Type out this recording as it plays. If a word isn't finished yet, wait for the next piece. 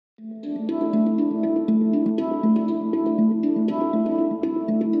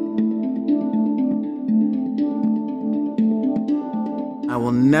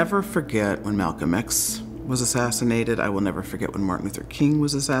will never forget when Malcolm X was assassinated. I will never forget when Martin Luther King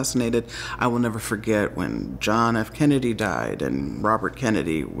was assassinated. I will never forget when John F. Kennedy died and Robert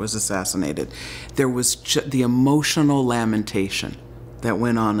Kennedy was assassinated. There was the emotional lamentation that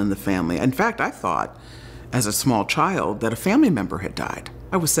went on in the family. In fact, I thought as a small child that a family member had died.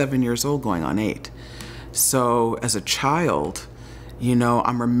 I was 7 years old going on 8. So as a child, you know,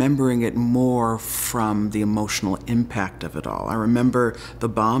 I'm remembering it more from the emotional impact of it all. I remember the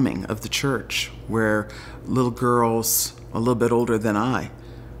bombing of the church where little girls a little bit older than I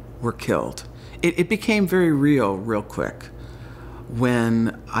were killed. It became very real quick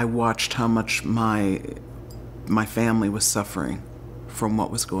when I watched how much my family was suffering from what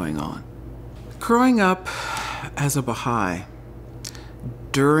was going on. Growing up as a Baha'i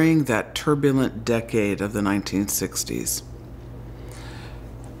during that turbulent decade of the 1960s,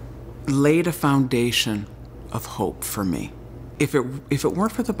 laid a foundation of hope for me. If it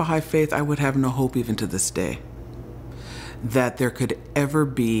weren't for the Baha'i faith, I would have no hope even to this day that there could ever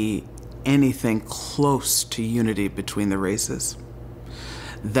be anything close to unity between the races,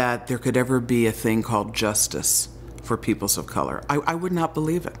 that there could ever be a thing called justice for peoples of color. I would not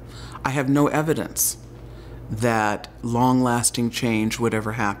believe it. I have no evidence that long-lasting change would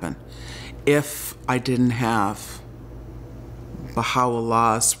ever happen if I didn't have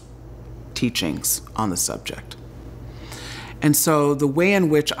Baha'u'llah's teachings on the subject. And so the way in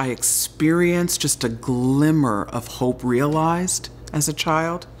which I experienced just a glimmer of hope realized as a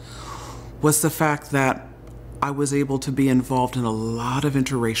child was the fact that I was able to be involved in a lot of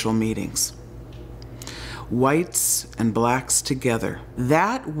interracial meetings. Whites and blacks together.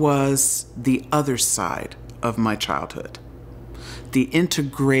 That was the other side of my childhood. The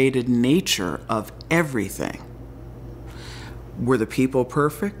integrated nature of everything. Were the people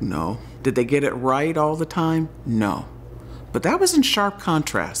perfect? No. Did they get it right all the time? No. But that was in sharp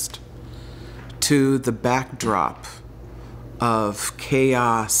contrast to the backdrop of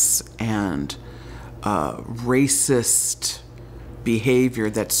chaos and racist behavior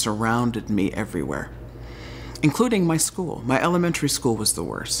that surrounded me everywhere, including my school. My elementary school was the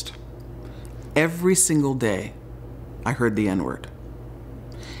worst. Every single day, I heard the N-word.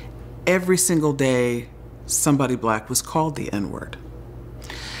 Every single day, somebody black was called the N-word.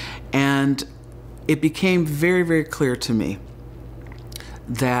 And it became very clear to me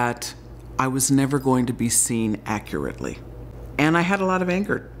that I was never going to be seen accurately. And I had a lot of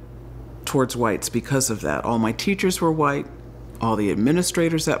anger towards whites because of that. All my teachers were white. All the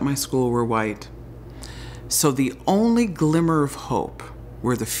administrators at my school were white. So the only glimmer of hope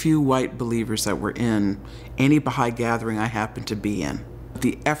were the few white believers that were in any Baha'i gathering I happened to be in.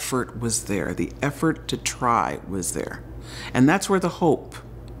 The effort was there. The effort to try was there. And that's where the hope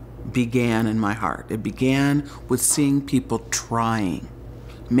began in my heart. It began with seeing people trying,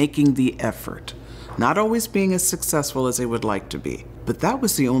 making the effort, not always being as successful as they would like to be. But that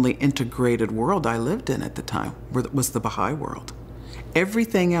was the only integrated world I lived in at the time, was the Baha'i world.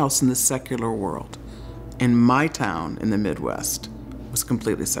 Everything else in the secular world, in my town in the Midwest, was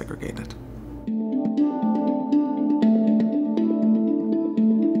completely segregated.